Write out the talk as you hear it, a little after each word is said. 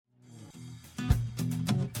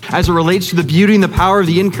as it relates to the beauty and the power of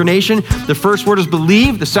the incarnation. The first word is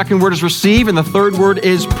believe, the second word is receive, and the third word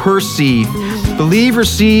is perceive. Believe,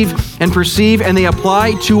 receive, and perceive, and they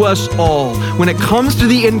apply to us all. When it comes to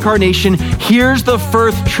the incarnation, here's the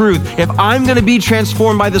first truth. If I'm going to be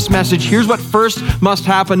transformed by this message, here's what first must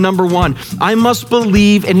happen. Number one, I must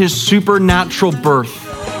believe in his supernatural birth.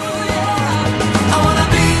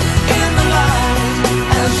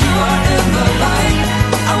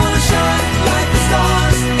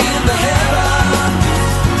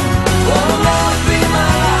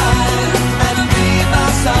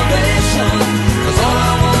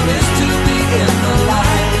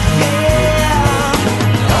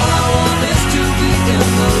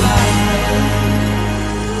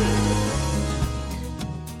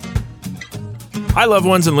 Hi, loved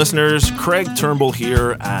ones and listeners. Craig Turnbull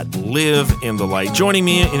here at Live in the Light. Joining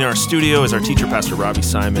me in our studio is our teacher, Pastor Robbie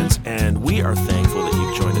Simons, and we are thankful that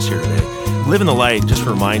you've joined us here today. Live in the Light, just to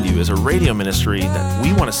remind you, is a radio ministry that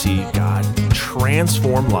we want to see God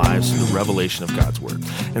transform lives through the revelation of God's Word.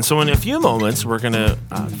 And so in a few moments, we're going to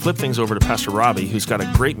flip things over to Pastor Robbie, who's got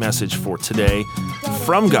a great message for today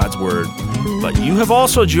from God's Word. But you have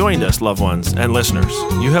also joined us, loved ones and listeners.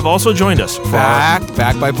 You have also joined us for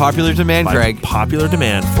back by popular demand, Craig. Popular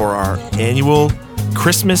demand for our annual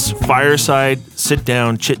Christmas fireside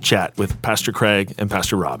sit-down chit-chat with Pastor Craig and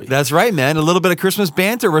Pastor Robbie. That's right, man. A little bit of Christmas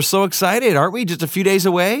banter. We're so excited, aren't we? Just a few days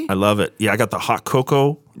away. I love it. Yeah, I got the hot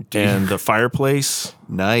cocoa and the fireplace.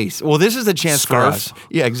 Nice. Well, this is a chance Scarf. for us.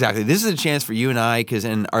 Yeah, exactly. This is a chance for you and I,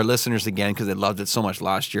 and our listeners again, because they loved it so much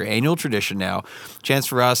last year. Annual tradition now. Chance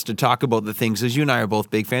for us to talk about the things, as you and I are both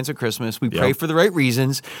big fans of Christmas. We pray for the right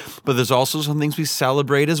reasons, but there's also some things we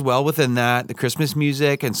celebrate as well within that. The Christmas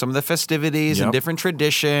music and some of the festivities and different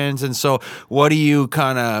traditions. And so where are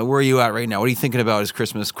you at right now? What are you thinking about as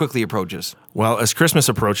Christmas quickly approaches? Well, as Christmas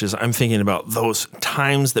approaches, I'm thinking about those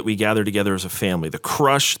times that we gather together as a family. The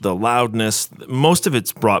crush, the loudness, most of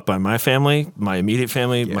it's brought by my family, my immediate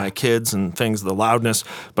family, my kids and things, the loudness,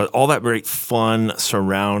 but all that great fun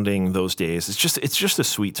surrounding those days. It's just a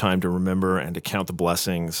sweet time to remember and to count the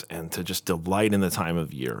blessings and to just delight in the time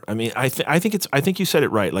of year. I mean, I think you said it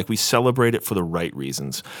right. Like, we celebrate it for the right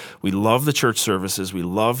reasons. We love the church services. We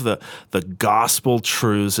love the gospel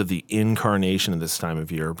truths of the incarnation of this time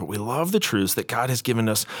of year, but we love the truths that God has given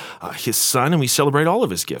us his son, and we celebrate all of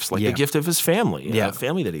his gifts, like the gift of his family, the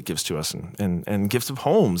family that he gives to us, and gifts of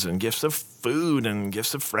homes, and gifts of food, and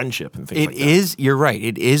gifts of friendship, and things like that. You're right.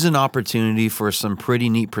 It is an opportunity for some pretty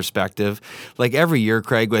neat perspective. Like every year,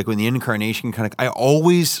 Craig, like when the incarnation I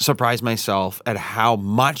always surprise myself at how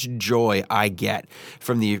much joy I get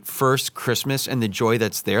from the first Christmas and the joy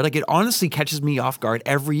that's there. Like, it honestly catches me off guard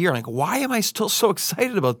every year. Like, why am I still so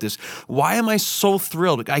excited about this? Why am I so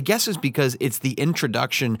thrilled? I guess it's because it's the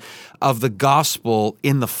introduction of the gospel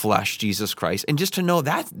in the flesh, Jesus Christ. And just to know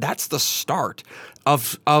that's the start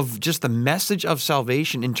of just the message of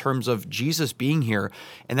salvation in terms of Jesus being here.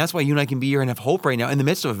 And that's why you and I can be here and have hope right now in the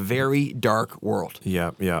midst of a very dark world.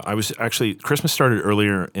 Yeah. Christmas started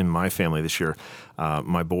earlier in my family this year.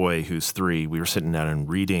 My boy, who's 3, we were sitting down and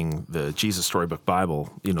reading the Jesus Storybook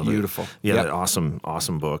Bible. Beautiful. That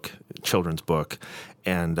awesome book, children's book.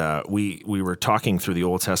 And we were talking through the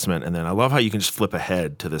Old Testament, and then I love how you can just flip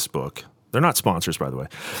ahead to this book. They're not sponsors, by the way.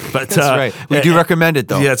 But that's right. We do recommend it,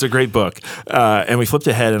 though. Yeah, it's a great book. And we flipped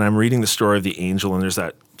ahead, and I'm reading the story of the angel, and there's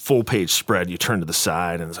that full-page spread. You turn to the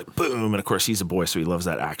side, and it's like, boom. And, of course, he's a boy, so he loves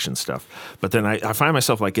that action stuff. But then I find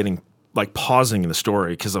myself, pausing in the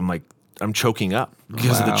story because I'm choking up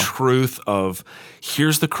because of the truth of,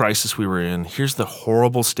 here's the crisis we were in. Here's the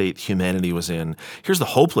horrible state humanity was in. Here's the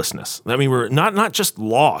hopelessness. I mean, we're not just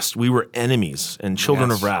lost. We were enemies and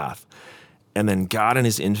children of wrath. And then God in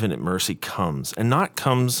his infinite mercy comes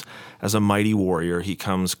as a mighty warrior. He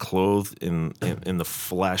comes clothed in the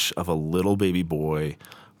flesh of a little baby boy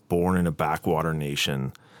born in a backwater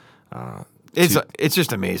nation. It's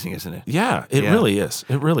just amazing, isn't it? Yeah, it really is.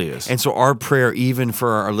 It really is. And so our prayer, even for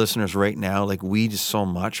our listeners right now, like, we just so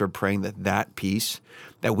much are praying that peace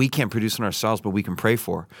that we can't produce in ourselves, but we can pray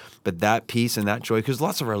for. But that peace and that joy, because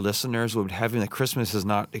lots of our listeners would have that Christmas is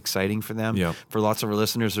not exciting for them. Yep. For lots of our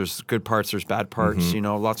listeners, there's good parts, there's bad parts.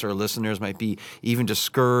 Mm-hmm. Lots of our listeners might be even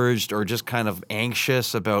discouraged or just kind of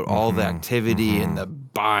anxious about all the activity and the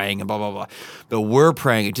buying and blah, blah, blah. But we're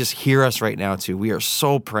praying, just hear us right now too. We are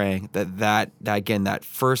so praying that again, that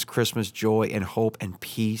first Christmas joy and hope and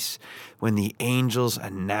peace, when the angels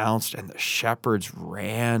announced and the shepherds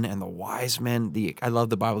ran and the wise men, I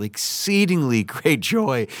love the Bible, the exceedingly great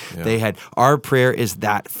joy they had. Our prayer is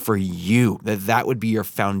that for you, that would be your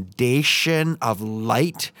foundation of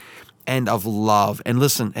light and of love. And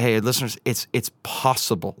listen, hey, listeners, it's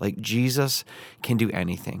possible. Like Jesus can do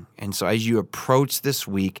anything. And so as you approach this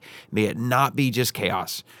week, may it not be just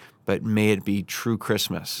chaos, but may it be true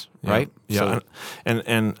Christmas, right? Yeah. So,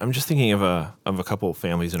 and I'm just thinking of a couple of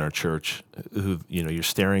families in our church who, you're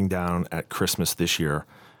staring down at Christmas this year,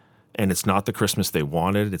 and it's not the Christmas they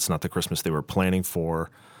wanted. It's not the Christmas they were planning for.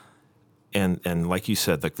 And like you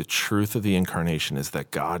said, like the truth of the incarnation is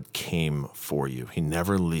that God came for you. He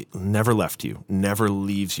never left you, never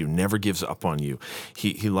leaves you, never gives up on you.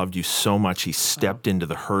 He loved you so much. He stepped into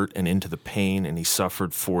the hurt and into the pain, and he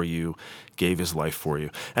suffered for you, gave his life for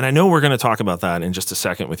you. And I know we're going to talk about that in just a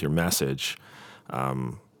second with your message,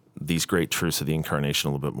 these great truths of the incarnation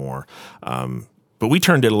a little bit more. But we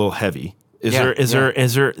turned it a little heavy. Is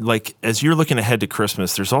there like, as you're looking ahead to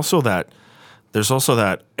Christmas, there's also that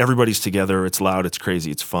everybody's together, it's loud, it's crazy,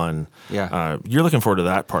 it's fun. Yeah. You're looking forward to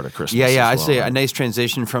that part of Christmas. Yeah. I'd well, say right? a nice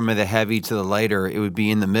transition from the heavy to the lighter. It would be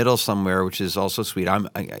in the middle somewhere, which is also sweet.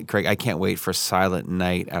 Craig, I can't wait for Silent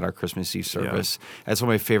Night at our Christmas Eve service. Yeah. That's one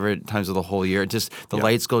of my favorite times of the whole year. Just the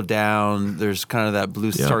lights go down. There's kind of that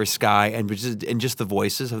blue starry sky, and just the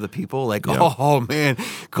voices of the people. Like, oh man,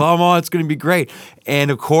 come on, it's going to be great. And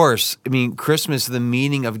of course, I mean, Christmas, the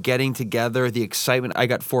meaning of getting together, the excitement. I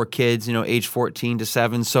got 4 kids, age 14 to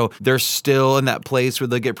 7. So they're still in that place where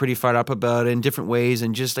they get pretty fired up about it in different ways.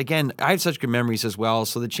 And just, again, I had such good memories as well.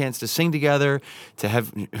 So the chance to sing together, to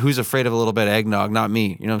have, who's afraid of a little bit of eggnog? Not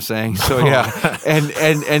me, you know what I'm saying? So yeah,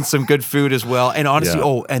 and some good food as well. And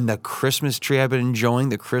honestly, and the Christmas tree, I've been enjoying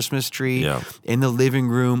the Christmas tree in the living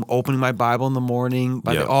room, opening my Bible in the morning.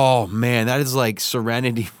 Oh man, that is like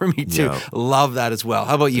serenity for me too. Yeah. Love that as well.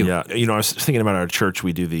 How about you? Yeah, I was thinking about our church.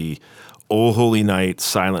 We do the Oh Holy Night,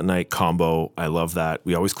 Silent Night combo. I love that.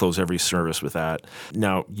 We always close every service with that.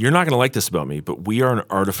 Now, you're not going to like this about me, but we are an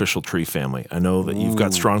artificial tree family. I know that you've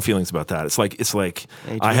got strong feelings about that. It's like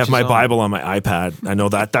hey, I have my Bible on my iPad. I know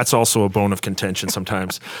that's also a bone of contention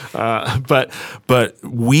sometimes. But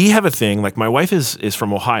we have a thing, like my wife is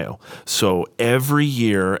from Ohio. So every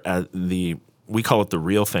year we call it the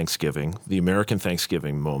real Thanksgiving, the American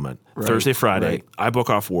Thanksgiving moment. Right, Thursday, Friday, I book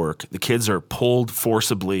off work. The kids are pulled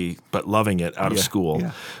forcibly, but loving it, out of school.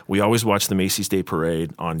 Yeah. We always watch the Macy's Day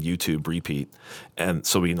Parade on YouTube, repeat, and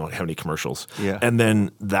so we don't have any commercials. Yeah. And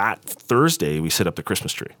then that Thursday, we set up the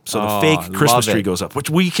Christmas tree. So the fake Christmas tree goes up, which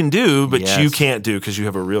we can do, but you can't do because you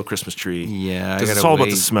have a real Christmas tree. Yeah, because it's all about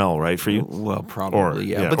the smell, right, for you? Well,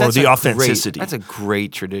 probably, But that's the authenticity. That's a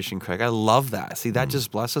great tradition, Craig. I love that. See, that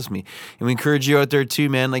just blesses me. And we encourage you out there too,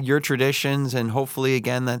 man, like your traditions, and hopefully,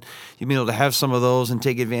 again, that you'll be able to have some of those and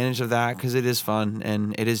take advantage of that, because it is fun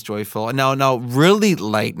and it is joyful. And now really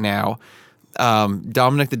light now,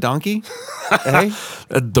 Dominic the Donkey, hey?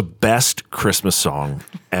 The best Christmas song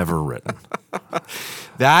ever written.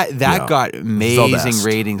 That got amazing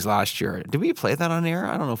ratings last year. Did we play that on air?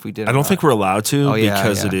 I don't know if we did. I don't think we're allowed to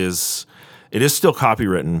because it is still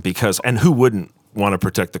copywritten, and who wouldn't want to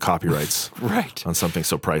protect the copyrights on something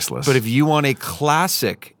so priceless. But if you want a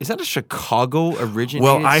classic, is that a Chicago originated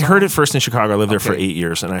Well, I song? heard it first in Chicago. I lived there for 8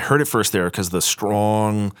 years, and I heard it first there because the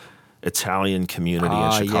strong Italian community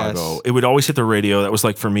in Chicago. Yes. It would always hit the radio. That was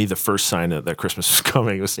like, for me, the first sign that Christmas was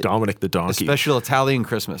coming. It was Dominic the Donkey. A special Italian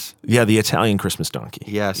Christmas. Yeah, the Italian Christmas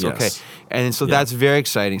donkey. Yes. Okay. And so that's very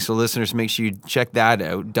exciting. So listeners, make sure you check that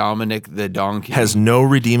out. Dominic the Donkey. Has no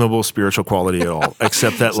redeemable spiritual quality at all,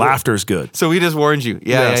 except that laughter's good. So we just warned you.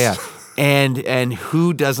 Yeah. And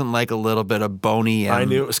who doesn't like a little bit of Boney M? I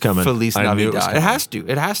knew it was coming. Feliz Navidad. It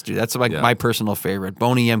has to. That's like my personal favorite.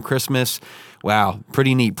 Boney M Christmas. Wow,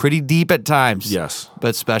 pretty neat, pretty deep at times. Yes,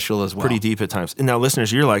 but special as well. Pretty deep at times. And now,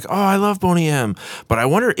 listeners, you're like, "Oh, I love Boney M," but I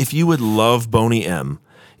wonder if you would love Boney M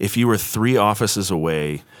if you were 3 offices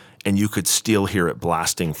away and you could still hear it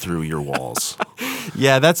blasting through your walls.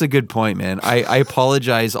 Yeah, that's a good point, man. I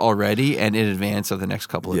apologize already and in advance of the next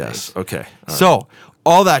couple of days. Okay. So,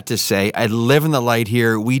 all that to say, I live in the light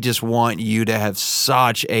here. We just want you to have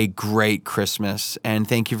such a great Christmas. And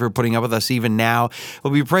thank you for putting up with us even now.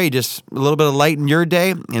 But we pray just a little bit of light in your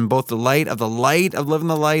day, and both the light of living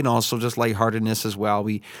the light, and also just lightheartedness as well.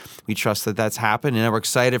 We trust that that's happened. And we're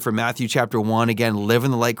excited for Matthew chapter 1. Again, Live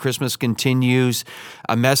in the Light Christmas continues.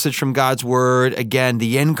 A message from God's Word. Again,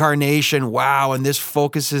 the Incarnation. Wow. And this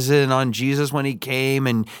focuses in on Jesus when he came,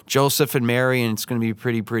 and Joseph and Mary. And it's going to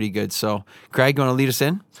be pretty good. So, Craig, you want to lead us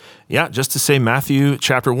in? Yeah, just to say Matthew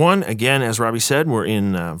chapter 1. Again, as Robbie said, we're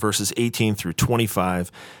in verses 18 through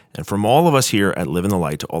 25. And from all of us here at Live in the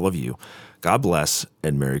Light to all of you, God bless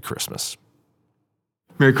and Merry Christmas.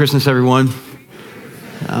 Merry Christmas, everyone.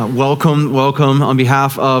 Welcome on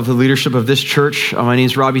behalf of the leadership of this church. My name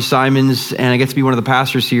is Robbie Simons, and I get to be one of the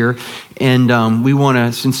pastors here. And we want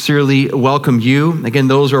to sincerely welcome you. Again,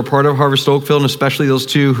 those who are part of Harvest Oakville, and especially those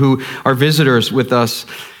two who are visitors with us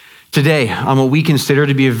today on what we consider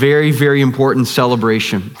to be a very, very important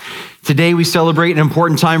celebration. Today, we celebrate an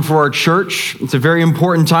important time for our church. It's a very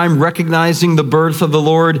important time recognizing the birth of the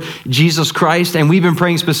Lord Jesus Christ. And we've been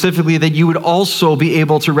praying specifically that you would also be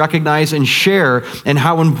able to recognize and share in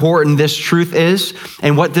how important this truth is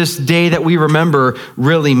and what this day that we remember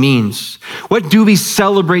really means. What do we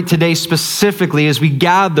celebrate today specifically as we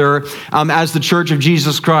gather as the Church of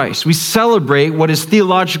Jesus Christ? We celebrate what is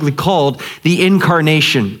theologically called the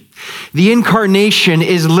Incarnation. The Incarnation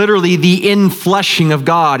is literally the infleshing of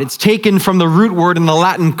God. It's taken from the root word in the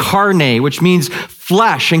Latin carne, which means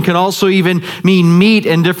flesh, and can also even mean meat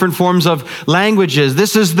in different forms of languages.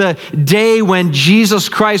 This is the day when Jesus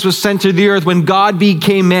Christ was sent to the earth, when God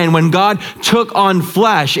became man, when God took on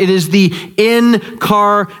flesh. It is the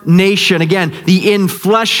incarnation, again, the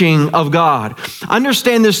infleshing of God.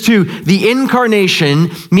 Understand this too. The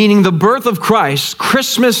incarnation, meaning the birth of Christ,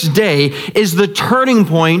 Christmas Day, is the turning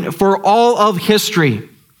point for all of history.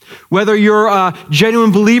 Whether you're a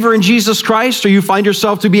genuine believer in Jesus Christ or you find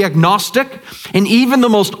yourself to be agnostic, and even the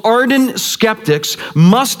most ardent skeptics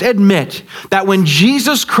must admit that when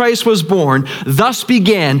Jesus Christ was born, thus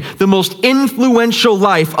began the most influential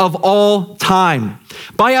life of all time.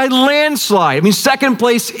 By a landslide. Second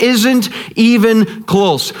place isn't even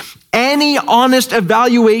close. Any honest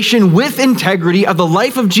evaluation with integrity of the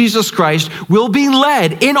life of Jesus Christ will be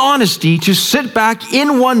led in honesty to sit back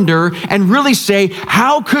in wonder and really say,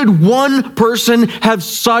 how could one person have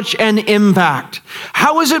such an impact?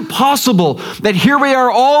 How is it possible that here we are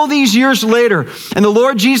all these years later and the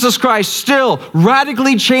Lord Jesus Christ still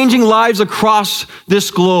radically changing lives across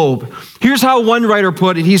this globe? Here's how one writer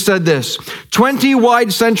put it. He said this: 20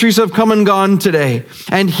 wide centuries have come and gone today,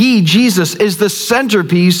 and he, Jesus, is the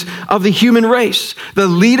centerpiece of the human race, the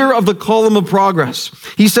leader of the column of progress.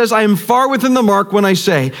 He says, I am far within the mark when I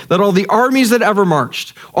say that all the armies that ever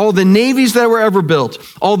marched, all the navies that were ever built,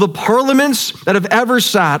 all the parliaments that have ever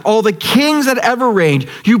sat, all the kings that ever reigned,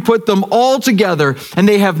 you put them all together, and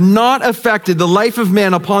they have not affected the life of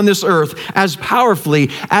man upon this earth as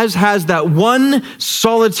powerfully as has that one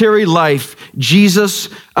solitary life, Jesus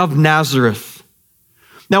of Nazareth.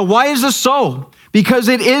 Now, why is this so? Because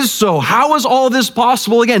it is so. How is all this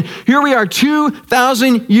possible? Again, here we are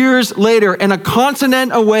 2,000 years later and a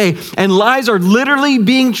continent away, and lives are literally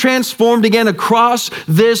being transformed again across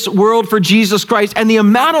this world for Jesus Christ. And the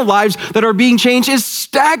amount of lives that are being changed is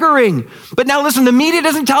staggering. But now listen, the media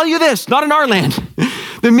doesn't tell you this, not in our land.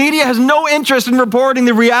 The media has no interest in reporting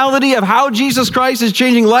the reality of how Jesus Christ is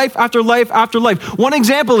changing life after life after life. One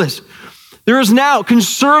example is, there is now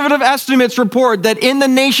conservative estimates report that in the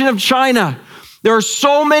nation of China, there are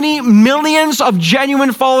so many millions of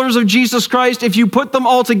genuine followers of Jesus Christ. If you put them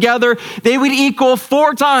all together, they would equal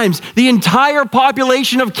 4 times the entire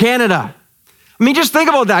population of Canada. Just think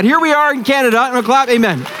about that. Here we are in Canada. I'm gonna clap.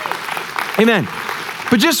 Amen. Amen.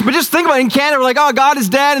 But just think about it. In Canada, we're like, oh, God is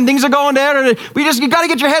dead and things are going down. You got to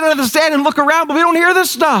get your head out of the sand and look around, but we don't hear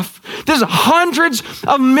this stuff. There's hundreds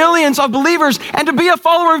of millions of believers. And to be a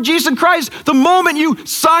follower of Jesus Christ, the moment you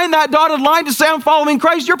sign that dotted line to say I'm following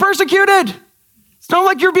Christ, you're persecuted. It's not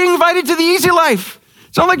like you're being invited to the easy life.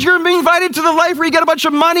 It's not like you're being invited to the life where you get a bunch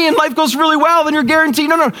of money and life goes really well and you're guaranteed.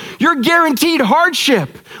 No, you're guaranteed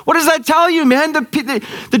hardship. What does that tell you, man?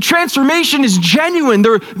 The transformation is genuine.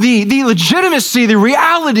 The legitimacy, the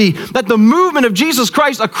reality that the movement of Jesus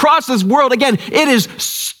Christ across this world, again, it is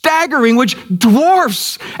staggering, which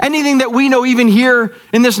dwarfs anything that we know even here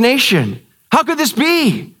in this nation. How could this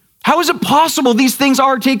be? How is it possible these things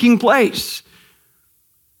are taking place?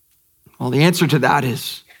 Well, the answer to that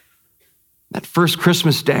is that first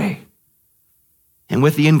Christmas day, and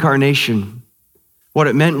with the incarnation, what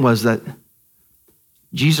it meant was that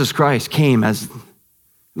Jesus Christ came as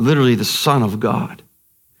literally the Son of God.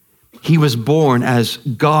 He was born as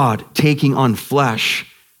God taking on flesh.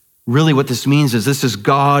 Really what this means is this is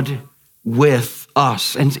God with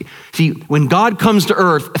us. And see, when God comes to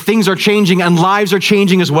earth, things are changing and lives are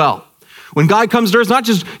changing as well. When God comes to earth, not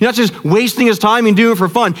just wasting his time and doing it for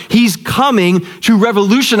fun. He's coming to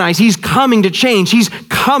revolutionize. He's coming to change. He's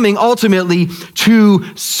coming ultimately to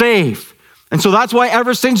save. And so that's why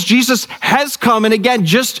ever since Jesus has come, and again,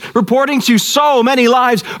 just reporting to so many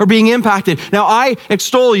lives are being impacted. Now I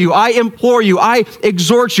extol you, I implore you, I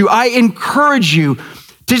exhort you, I encourage you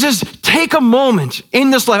to just take a moment in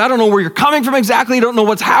this life. I don't know where you're coming from exactly. I don't know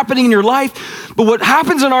what's happening in your life. But what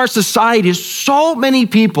happens in our society is so many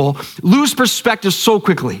people lose perspective so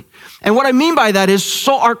quickly. And what I mean by that is,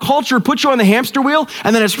 so our culture puts you on the hamster wheel,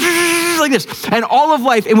 and then it's like this. And all of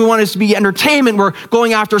life, and we want it to be entertainment. We're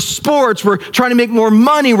going after sports. We're trying to make more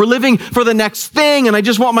money. We're living for the next thing. And I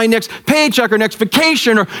just want my next paycheck or next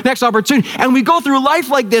vacation or next opportunity. And we go through life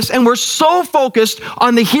like this, and we're so focused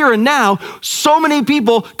on the here and now. So many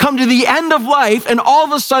people come to the end of life, and all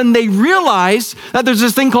of a sudden they realize that there's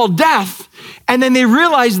this thing called death. And then they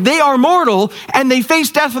realize they are mortal, and they face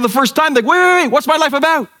death for the first time. Like, wait, what's my life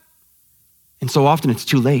about? And so often it's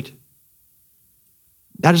too late.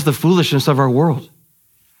 That is the foolishness of our world.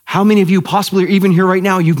 How many of you possibly are even here right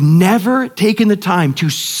now, you've never taken the time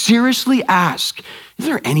to seriously ask, is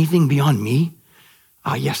there anything beyond me?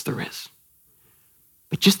 Yes, there is.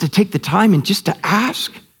 But just to take the time and just to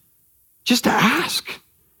ask, just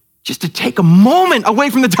to take a moment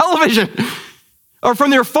away from the television or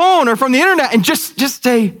from your phone or from the internet and just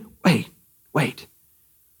say, wait.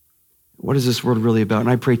 What is this world really about? And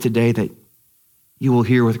I pray today that you will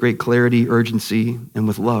hear with great clarity, urgency, and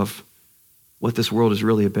with love what this world is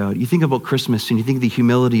really about. You think about Christmas and you think of the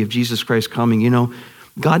humility of Jesus Christ coming. You know,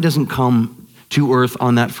 God doesn't come to earth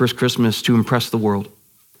on that first Christmas to impress the world.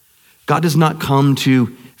 God does not come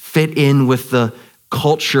to fit in with the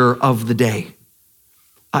culture of the day.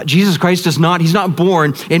 Jesus Christ he's not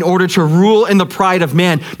born in order to rule in the pride of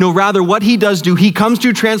man. No, rather what he does do, he comes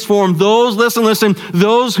to transform those, listen,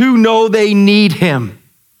 those who know they need him.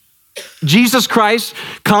 Jesus Christ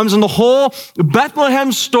comes, in the whole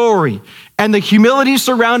Bethlehem story and the humility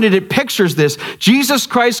surrounded it pictures this. Jesus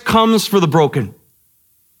Christ comes for the broken.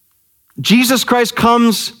 Jesus Christ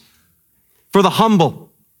comes for the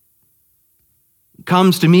humble. He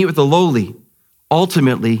comes to meet with the lowly.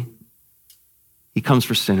 Ultimately, he comes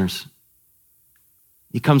for sinners.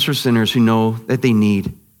 He comes for sinners who know that they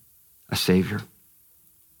need a Savior.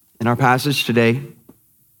 In our passage today,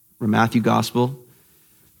 from Matthew Gospel,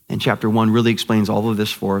 and chapter 1 really explains all of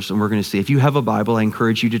this for us, and we're going to see. If you have a Bible, I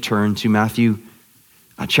encourage you to turn to Matthew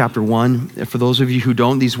chapter 1. For those of you who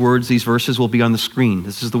don't, these verses will be on the screen.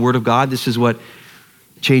 This is the Word of God. This is what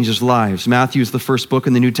changes lives. Matthew is the first book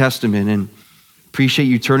in the New Testament, and appreciate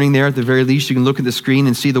you turning there. At the very least, you can look at the screen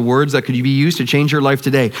and see the words that could be used to change your life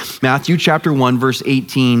today. Matthew chapter 1, verse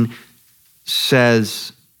 18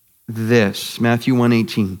 says this. Matthew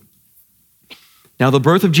 1:18. Now the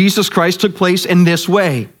birth of Jesus Christ took place in this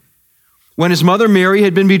way. When his mother Mary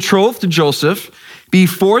had been betrothed to Joseph,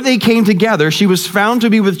 before they came together, she was found to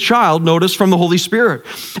be with child, notice, from the Holy Spirit.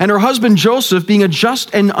 And her husband Joseph, being a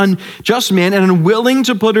just and unjust man and unwilling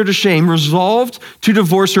to put her to shame, resolved to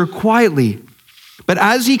divorce her quietly. But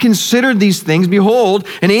as he considered these things, behold,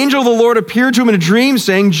 an angel of the Lord appeared to him in a dream,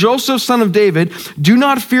 saying, Joseph, son of David, do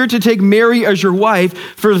not fear to take Mary as your wife,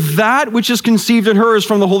 for that which is conceived in her is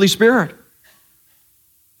from the Holy Spirit.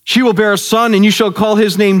 She will bear a son, and you shall call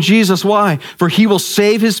his name Jesus. Why? For he will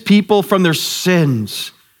save his people from their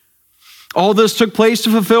sins. All this took place to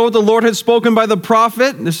fulfill what the Lord had spoken by the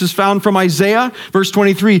prophet. This is found from Isaiah, verse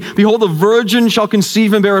 23. Behold, the virgin shall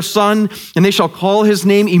conceive and bear a son, and they shall call his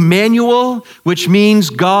name Emmanuel, which means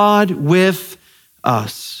God with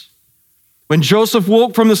us. When Joseph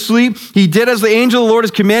woke from the sleep, he did as the angel of the Lord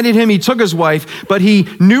has commanded him. He took his wife, but he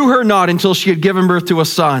knew her not until she had given birth to a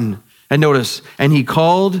son. And notice, and he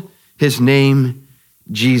called his name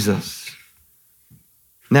Jesus.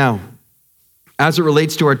 Now, as it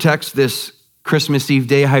relates to our text this Christmas Eve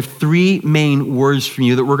day, I have three main words from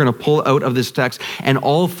you that we're going to pull out of this text, and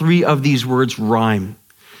all three of these words rhyme.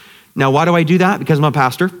 Now, why do I do that? Because I'm a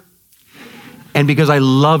pastor. And because I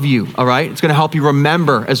love you, all right? It's going to help you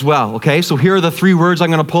remember as well, okay? So here are the three words I'm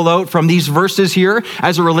going to pull out from these verses here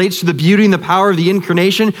as it relates to the beauty and the power of the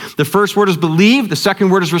incarnation. The first word is believe, the second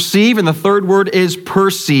word is receive, and the third word is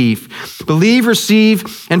perceive. Believe,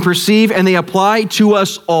 receive, and perceive, and they apply to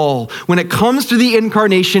us all. When it comes to the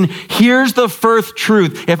incarnation, here's the first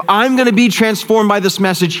truth. If I'm going to be transformed by this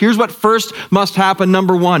message, here's what first must happen.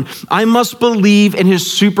 Number one, I must believe in his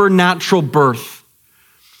supernatural birth.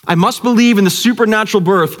 I must believe in the supernatural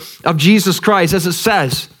birth of Jesus Christ, as it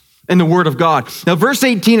says in the Word of God. Now, verse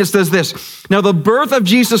 18, it says this. Now, the birth of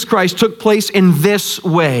Jesus Christ took place in this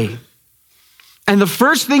way. And the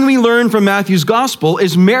first thing we learn from Matthew's gospel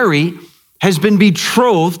is Mary has been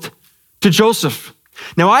betrothed to Joseph.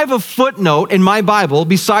 Now, I have a footnote in my Bible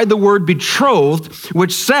beside the word betrothed,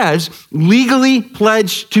 which says legally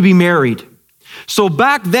pledged to be married. So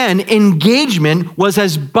back then, engagement was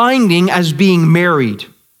as binding as being married.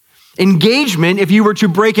 Engagement, if you were to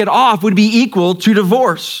break it off, would be equal to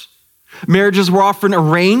divorce. Marriages were often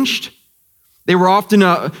arranged. They were often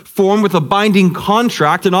formed with a binding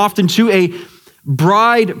contract, and often too a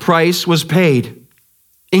bride price was paid.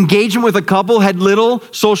 Engagement with a couple had little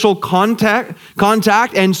social contact,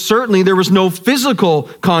 and certainly there was no physical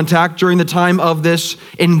contact during the time of this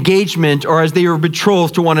engagement or as they were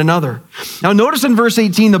betrothed to one another. Now notice in verse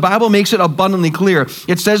 18, the Bible makes it abundantly clear.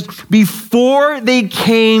 It says, before they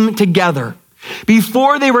came together,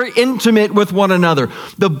 before they were intimate with one another,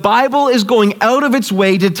 the Bible is going out of its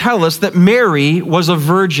way to tell us that Mary was a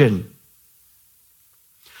virgin.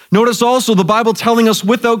 Notice also the Bible telling us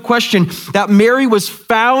without question that Mary was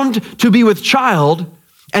found to be with child.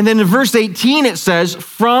 And then in verse 18, it says,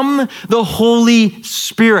 from the Holy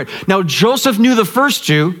Spirit. Now, Joseph knew the first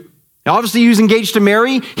two. Now, obviously, he was engaged to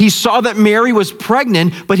Mary. He saw that Mary was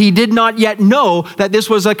pregnant, but he did not yet know that this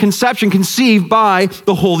was a conception conceived by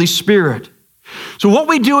the Holy Spirit. So what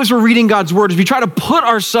we do as we're reading God's word is we try to put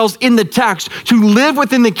ourselves in the text, to live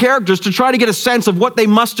within the characters, to try to get a sense of what they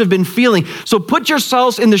must have been feeling. So put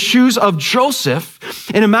yourselves in the shoes of Joseph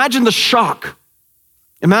and imagine the shock.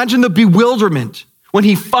 Imagine the bewilderment when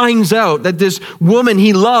he finds out that this woman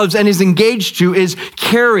he loves and is engaged to is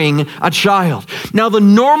carrying a child. Now, the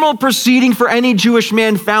normal proceeding for any Jewish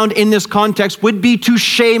man found in this context would be to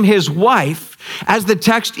shame his wife, as the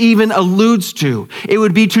text even alludes to. It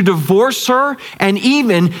would be to divorce her and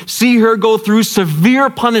even see her go through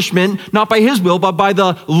severe punishment, not by his will, but by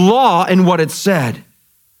the law and what it said.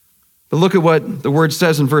 But look at what the word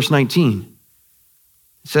says in verse 19.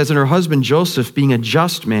 It says, and her husband Joseph, being a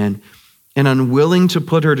just man and unwilling to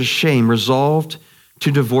put her to shame, resolved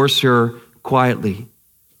to divorce her quietly.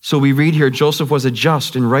 So we read here, Joseph was a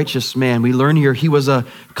just and righteous man. We learn here he was a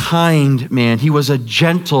kind man. He was a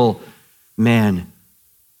gentle man.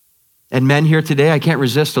 And men here today, I can't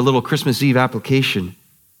resist a little Christmas Eve application.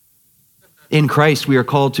 In Christ, we are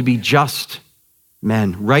called to be just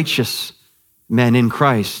men, righteous men in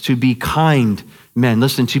Christ, to be kind men.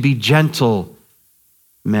 Listen, to be gentle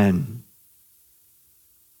men.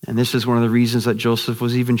 And this is one of the reasons that Joseph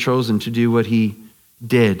was even chosen to do what he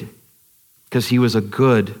did, because he was a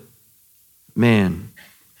good man.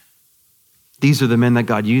 These are the men that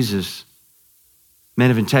God uses. Men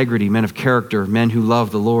of integrity, men of character, men who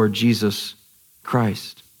love the Lord Jesus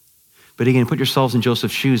Christ. But again, put yourselves in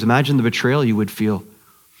Joseph's shoes. Imagine the betrayal you would feel.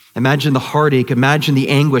 Imagine the heartache, imagine the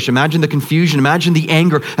anguish, imagine the confusion, imagine the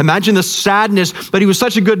anger, imagine the sadness. But he was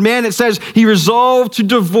such a good man, it says he resolved to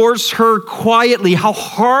divorce her quietly. How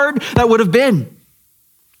hard that would have been.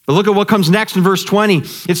 But look at what comes next in verse 20.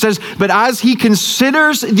 It says, but as he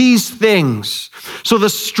considers these things, so the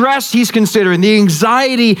stress he's considering, the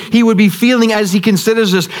anxiety he would be feeling as he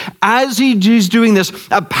considers this, as he's doing this,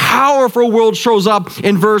 a powerful word shows up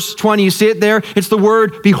in verse 20. You see it there? It's the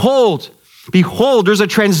word behold. Behold, there's a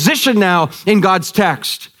transition now in God's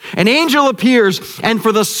text. An angel appears, and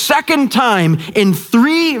for the second time in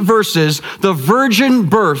 3 verses, the virgin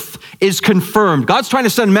birth is confirmed. God's trying to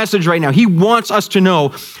send a message right now. He wants us to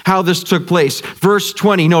know how this took place. Verse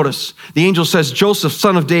 20, notice, the angel says, Joseph,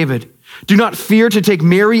 son of David, do not fear to take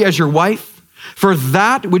Mary as your wife, for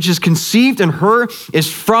that which is conceived in her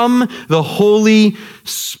is from the Holy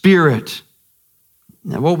Spirit.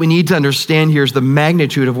 Now, what we need to understand here is the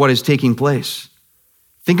magnitude of what is taking place.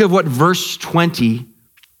 Think of what verse 20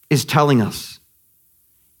 is telling us.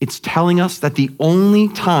 It's telling us that the only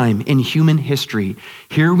time in human history,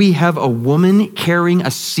 here we have a woman carrying a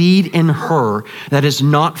seed in her that is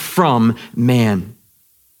not from man.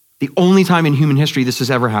 The only time in human history this has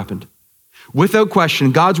ever happened. Without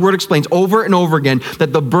question, God's word explains over and over again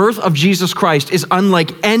that the birth of Jesus Christ is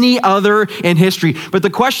unlike any other in history. But the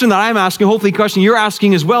question that I'm asking, hopefully the question you're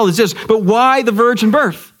asking as well, is this, but why the virgin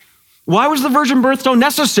birth? Why was the virgin birth so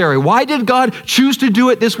necessary? Why did God choose to do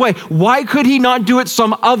it this way? Why could he not do it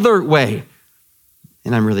some other way?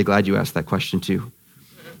 And I'm really glad you asked that question too,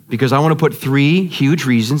 because I want to put 3 huge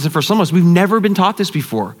reasons. And for some of us, we've never been taught this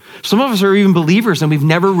before. Some of us are even believers and we've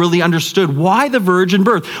never really understood why the virgin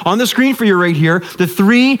birth. On the screen for you right here, the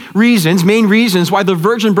 3 reasons, main reasons why the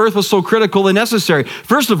virgin birth was so critical and necessary.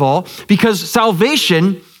 First of all, because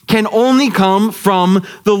salvation can only come from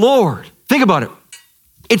the Lord. Think about it.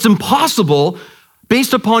 It's impossible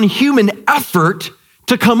based upon human effort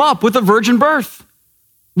to come up with a virgin birth.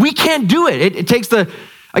 We can't do it. It takes a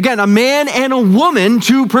man and a woman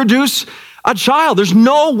to produce a child. There's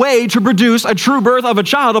no way to produce a true birth of a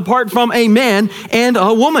child apart from a man and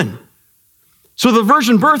a woman. So the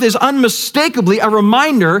virgin birth is unmistakably a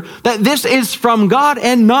reminder that this is from God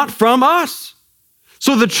and not from us.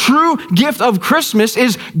 So the true gift of Christmas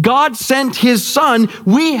is God sent his son.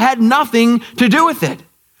 We had nothing to do with it.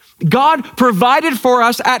 God provided for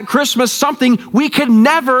us at Christmas something we could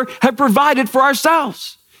never have provided for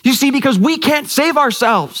ourselves. You see, because we can't save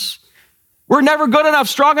ourselves. We're never good enough,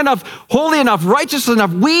 strong enough, holy enough, righteous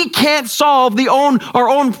enough. We can't solve our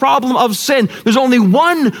own problem of sin. There's only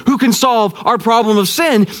one who can solve our problem of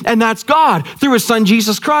sin, and that's God through his son,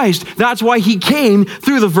 Jesus Christ. That's why he came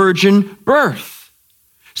through the virgin birth.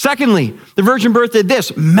 Secondly, the virgin birth did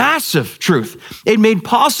this massive truth. It made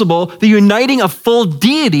possible the uniting of full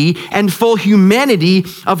deity and full humanity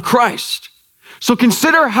of Christ. So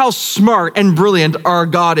consider how smart and brilliant our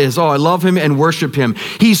God is. Oh, I love him and worship him.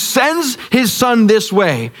 He sends his son this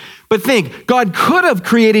way. But think, God could have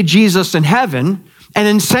created Jesus in heaven and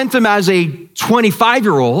then sent him as a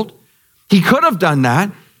 25-year-old. He could have done that,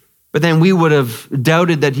 but then we would have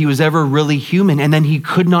doubted that he was ever really human, and then he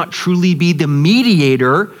could not truly be the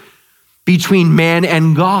mediator between man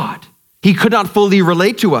and God. He could not fully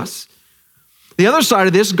relate to us. The other side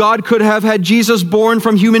of this, God could have had Jesus born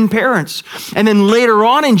from human parents. And then later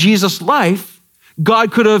on in Jesus' life,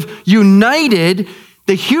 God could have united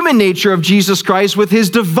the human nature of Jesus Christ with his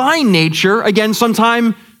divine nature, again,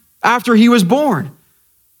 sometime after he was born.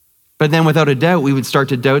 But then without a doubt, we would start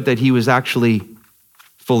to doubt that he was actually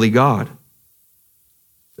fully God.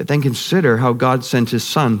 But then consider how God sent his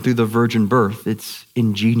son through the virgin birth. It's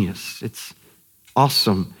ingenious. It's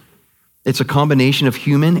awesome. It's a combination of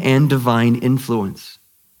human and divine influence.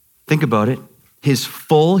 Think about it. His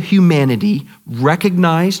full humanity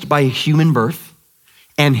recognized by a human birth,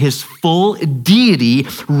 and his full deity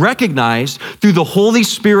recognized through the Holy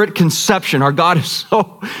Spirit conception. Our God is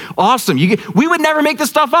so awesome. We would never make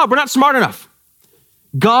this stuff up. We're not smart enough.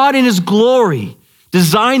 God in his glory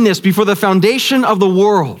designed this before the foundation of the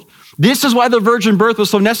world. This is why the virgin birth was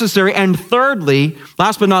so necessary. And thirdly,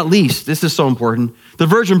 last but not least, this is so important, the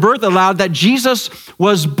virgin birth allowed that Jesus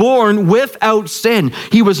was born without sin.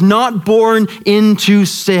 He was not born into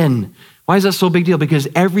sin. Why is that so big deal? Because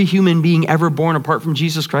every human being ever born apart from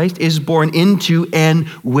Jesus Christ is born into and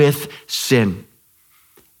with sin.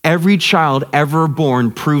 Every child ever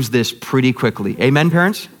born proves this pretty quickly. Amen,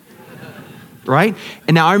 parents? Right?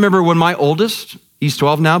 And now I remember when my oldest, he's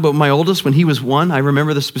 12 now, but my oldest, when he was 1, I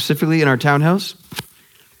remember this specifically in our townhouse.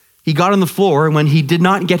 He got on the floor, and when he did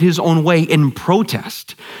not get his own way in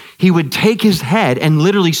protest, he would take his head and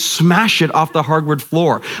literally smash it off the hardwood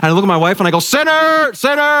floor. And I look at my wife and I go, sinner,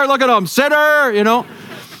 sinner, look at him, sinner,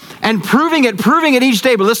 and proving it each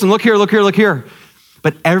day. But listen, look here.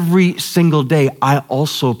 But every single day, I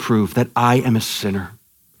also prove that I am a sinner.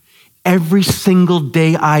 Every single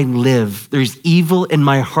day I live, there's evil in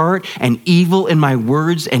my heart and evil in my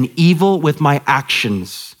words and evil with my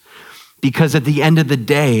actions. Because at the end of the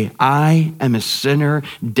day, I am a sinner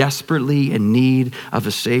desperately in need of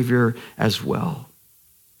a Savior as well.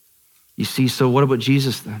 You see, so what about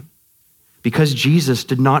Jesus then? Because Jesus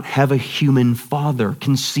did not have a human father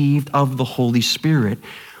conceived of the Holy Spirit,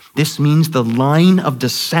 this means the line of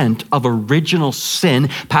descent of original sin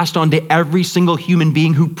passed on to every single human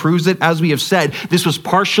being who proves it, as we have said. This was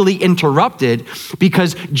partially interrupted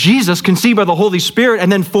because Jesus conceived by the Holy Spirit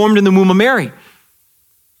and then formed in the womb of Mary.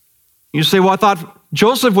 You say, well, I thought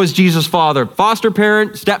Joseph was Jesus' father, foster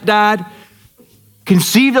parent, stepdad,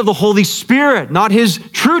 conceived of the Holy Spirit, not his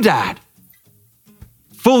true dad.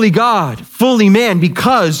 Fully God, fully man,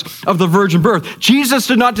 because of the virgin birth. Jesus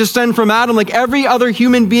did not descend from Adam like every other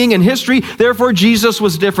human being in history. Therefore, Jesus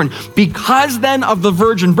was different. Because then of the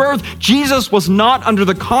virgin birth, Jesus was not under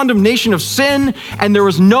the condemnation of sin, and there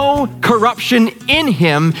was no corruption in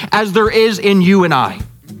him as there is in you and I.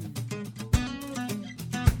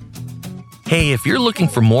 Hey, if you're looking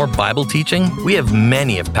for more Bible teaching, we have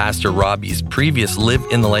many of Pastor Robbie's previous Live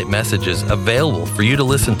in the Light messages available for you to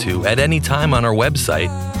listen to at any time on our website,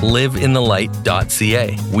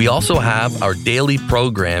 liveinthelight.ca. We also have our daily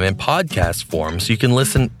program and podcast form so you can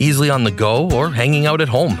listen easily on the go or hanging out at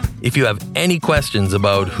home. If you have any questions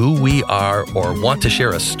about who we are or want to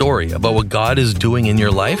share a story about what God is doing in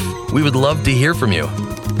your life, we would love to hear from you.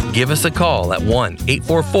 Give us a call at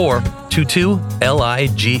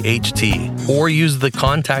 1-844-22-LIGHT or use the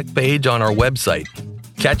contact page on our website.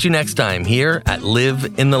 Catch you next time here at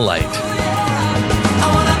Live in the Light.